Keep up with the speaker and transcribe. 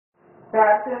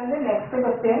அடுத்து வந்து next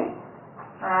question.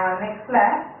 நெக்ஸ்ட்ல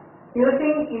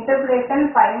using interpolation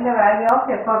find the value of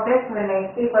f of x when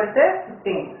x equal to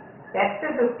 15. x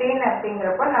 15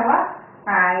 அப்படிங்கிறப்ப நம்ம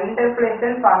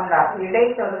interpolation formula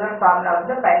இடைச்சொல்கள் formula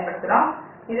வந்து பயன்படுத்துகிறோம்.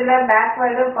 இதில்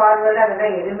பேக்வேர்டு ஃபார்வேர்டு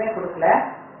அதெல்லாம் எதுவுமே கொடுக்கல.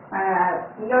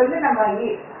 இங்கே வந்து நம்ம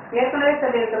ஏற்கனவே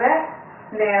சொல்லியிருக்கிற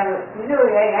இந்த இது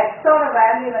எக்ஸோட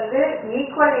வேல்யூ வந்து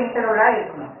ஈக்குவல் இன்டர்வலாக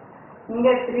இருக்கணும்.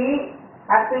 இங்கே 3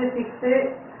 அடுத்தது 6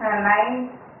 9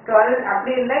 12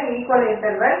 அப்படி இருந்தால் ஈக்குவல்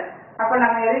இன்டர்வல். அப்போ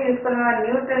நம்ம எதை யூஸ் பண்ணுவோம்?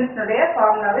 நியூட்டன்ஸுடைய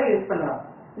ஃபார்முலாவை யூஸ் பண்ணுவோம்.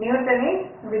 நியூட்டனின்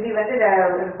விதி வந்து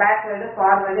பேக்வேர்டு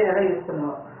ஃபார்வேர்டு இதெல்லாம் யூஸ்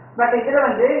பண்ணுவோம். பட் இதில்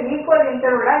வந்து ஈக்குவல்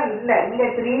இன்டர்வலாக இல்லை. இங்கே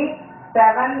 3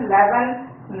 7 11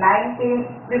 19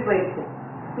 இப்படி போயிடுச்சு.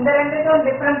 இந்த ரெண்டுக்கும்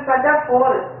டிஃப்ரென்ஸ் பார்த்தா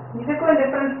 4, இதுக்கும்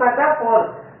டிஃப்ரென்ஸ் பார்த்தா 4.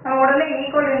 நம்ம உடனே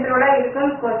ஈக்குவல் இன்டர்வலாக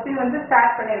இருக்குன்னு கொஸ்டின் வந்து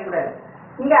ஸ்டார்ட் பண்ணிடக்கூடாது.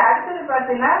 இங்கே அடுத்தது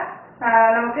பார்த்தீங்கன்னா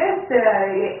நமக்கு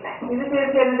இதுக்கு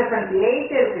இருக்கு என்ன டிஃப்ரென்ஸ்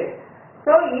 8 இருக்கு.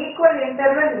 ஸோ ஈக்குவல்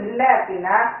இன்டர்வல் இல்லை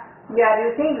அப்படின்னா we are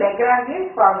using Lagrange's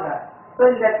formula. So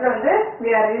இந்த இடத்துல வந்து we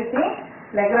are using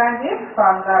Lagrange's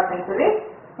formula அப்படின்னு சொல்லி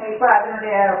இப்போ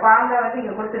அதனுடைய ஃபார்முலா வந்து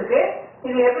இங்கே கொடுத்துருக்கு.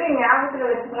 இது எப்படி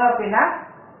ஞாபகத்தில் வச்சுக்கணும் அப்படின்னா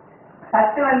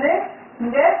ஃபர்ஸ்ட் வந்து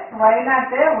இங்கே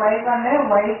y0 y1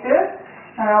 y2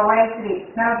 y3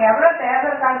 நமக்கு எவ்வளோ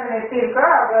டேபிள் கான்ட்ரல் எப்படி இருக்கோ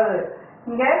அவ்வளவு.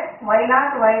 இங்கே y0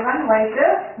 y1 y2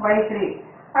 y3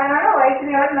 அதனால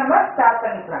y3 நம்ம ஸ்டார்ட்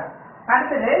பண்ணிக்கலாம்.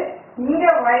 அடுத்தது இங்க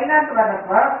y0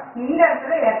 வர்றப்போ இந்த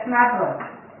இடத்துல x0 வரும்.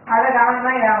 அதை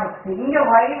கவனமா ஞாபகம். இங்க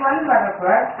y1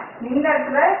 வர்றப்போ இந்த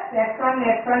இடத்துல x1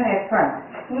 x1 x1.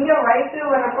 இங்க y2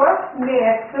 வர்றப்போ இங்க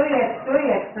x2 x2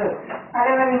 x2.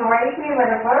 அதே மாதிரி இங்க y3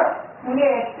 வர்றப்போ இங்க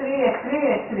x3 x3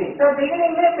 x3. ஸோ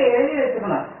பிகினிங்ல இப்ப எழுதி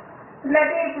வச்சுக்கணும்.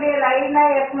 இல்லாட்டி இப்படி லைனா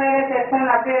x மைனஸ்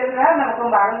x1 அப்படி இருந்தா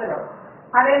நமக்கு மறந்துடும்.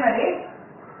 அதே மாதிரி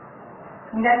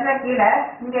இந்த இடத்துல கீழே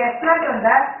இங்க x0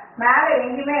 வந்தா மேல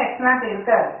எங்கேயுமே x0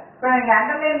 இருக்காது. இப்போ நீங்க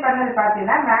அண்டர்லைன் பண்ணது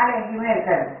பார்த்தீங்கன்னா மேல எங்கேயுமே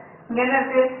இருக்காது. இங்க என்ன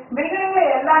இருக்கு? பிகினிங்ல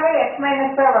எல்லாமே x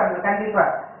மைனஸ் தான் வரும் கண்டிப்பா.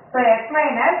 ஸோ x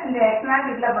மைனஸ் இந்த x0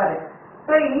 இல்ல பாரு.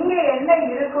 ஸோ இங்க என்ன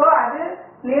இருக்கோ அது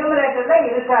நியூமரேட்டர்ல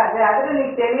இருக்காது. அதுல நீ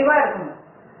தெளிவா இருக்கணும்.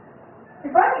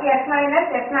 இப்போ x minus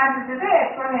x0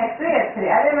 x1 x2 x3.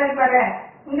 அதே மாதிரி பாரு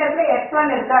இந்த இடத்துல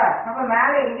x1 இருக்கா? அப்ப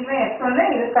மேல எங்கேயுமே x1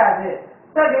 இருக்காது.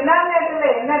 ஸோ டினாமினேட்டர்ல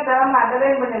என்ன டேர்ம்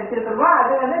அண்டர்லைன் பண்ணி வச்சிருக்கோமோ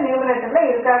அது வந்து நியூமரேட்டர்ல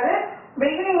இருக்காது.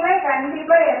 பிகினிங்ல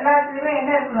கண்டிப்பா எல்லாத்துலயுமே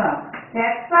என்ன இருக்கணும்?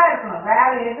 எக்ஸ்ட்ரா இருக்கணும். வேற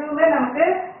எதுவுமே நமக்கு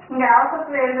இங்க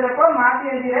ஆப்போசிட்ல எழுதுறப்போ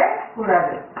மாற்றி எழுதிட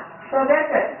கூடாது. ஸோ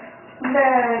தட்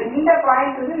இந்த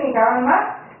பாயிண்ட் வந்து நீங்க கவனமா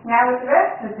ஞாபகத்துல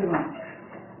வச்சுக்கணும்.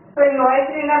 ஸோ இங்க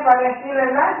y3னா பாருங்க கீழே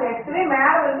எல்லாம் x3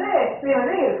 மேல வந்து x3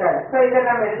 வந்து இருக்காது. ஸோ இதை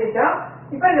நம்ம எழுதிட்டோம்.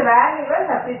 இப்போ இந்த வேல்யூவை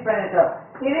சப்ஸ்டிட் பண்ணிட்டோம்.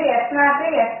 இது x0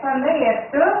 x1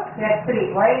 x2 x3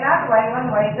 y0 y1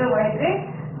 y2 y3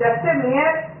 just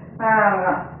மியர்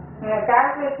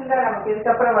calculation தான் நமக்கு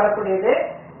இதுக்கப்புறம் வரக்கூடியது.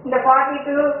 இந்த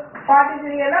 42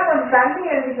 43 எல்லாம் கொஞ்சம் தள்ளி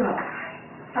எழுதிக்கணும்.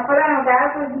 அப்பதான் நம்ம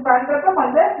கால்குலேஷன் பண்றப்ப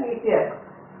கொஞ்சம் ஈஸியா இருக்கும்.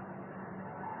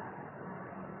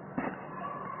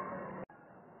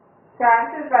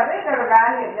 அடுத்தது பார்த்து இதோட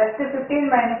வேல்யூ ஜஸ்ட் 15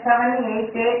 - 7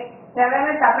 8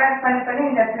 எல்லாமே சப்ராக்ட் பண்ணி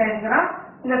இந்த இடத்துல எழுதிக்கிறோம்.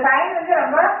 இந்த சைன் வந்து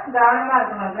ரொம்ப கவனமா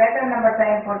இருக்கணும். கிரேட்டர் நம்பர்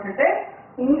சைன் போட்டுட்டு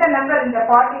இந்த நம்பர் இந்த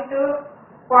 42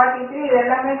 43 இது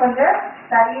எல்லாமே கொஞ்சம்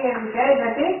தள்ளி எழுதிக்க.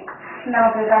 இல்லாட்டி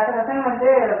நமக்கு கசகசம் வந்து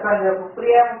கொஞ்சம்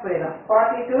புரியாம போயிடும்.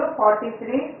 42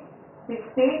 43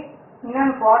 60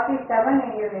 இன்னும் 47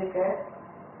 எங்க இருக்கு?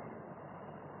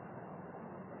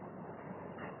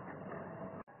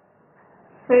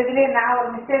 இதுலயே நான் ஒரு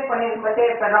மிஸ்டேக் பண்ணிருக்கும் போதே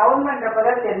இப்ப ரவுண்ட்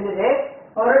பண்றப்பதான் தெரிஞ்சது.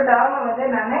 ஒரு டேர்ம் வந்து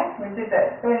நான் விட்டுட்டேன்.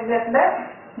 இந்த இடத்துல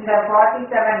இந்த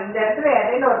 47 இந்த இடத்துல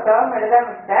இடையில ஒரு டேர்ம் எழுதாம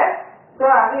விட்டேன். ஸோ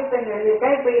அது இப்ப இங்க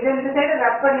எழுதியிருக்கேன். இப்ப இது இந்த சைடு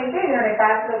ரப் பண்ணிட்டு இதனுடைய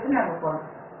கால்குலேஷன் நம்ம போகணும்.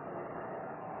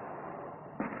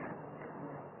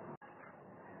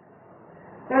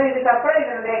 ஸோ இதுக்கப்புறம்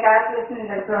இதனுடைய கால்குலேஷன்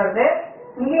இந்த இடத்துல வருது.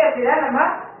 இங்கே அப்படிதான் நம்ம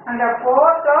அந்த 4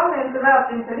 டேர்ம் இருக்குதா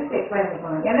அப்படின்னு சொல்லி செக்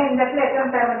பண்ணிக்கணும். ஏன்னா இந்த இடத்துல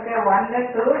எத்தனை டேர்ம் இருக்கு? 1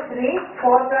 2 3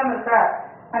 4 டேர்ம் இருக்கா?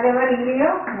 அதே மாதிரி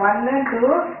இங்கேயும் 1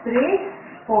 2 3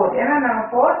 4. ஏன்னா நம்ம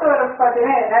 4th வரப்ப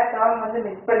பார்த்தீங்கன்னா ஏதாவது டேர்ம் வந்து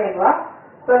மிஸ் பண்ணிடுவோம்.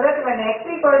 So that when x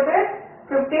equal to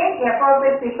 15 f of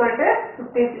x equal to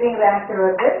 53ங்கிற answer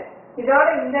வருது. இதோட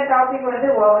இந்த டாபிக் வந்து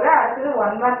ஓவரா அடுத்தது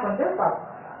 1 மார்க் வந்து பார்ப்போம்.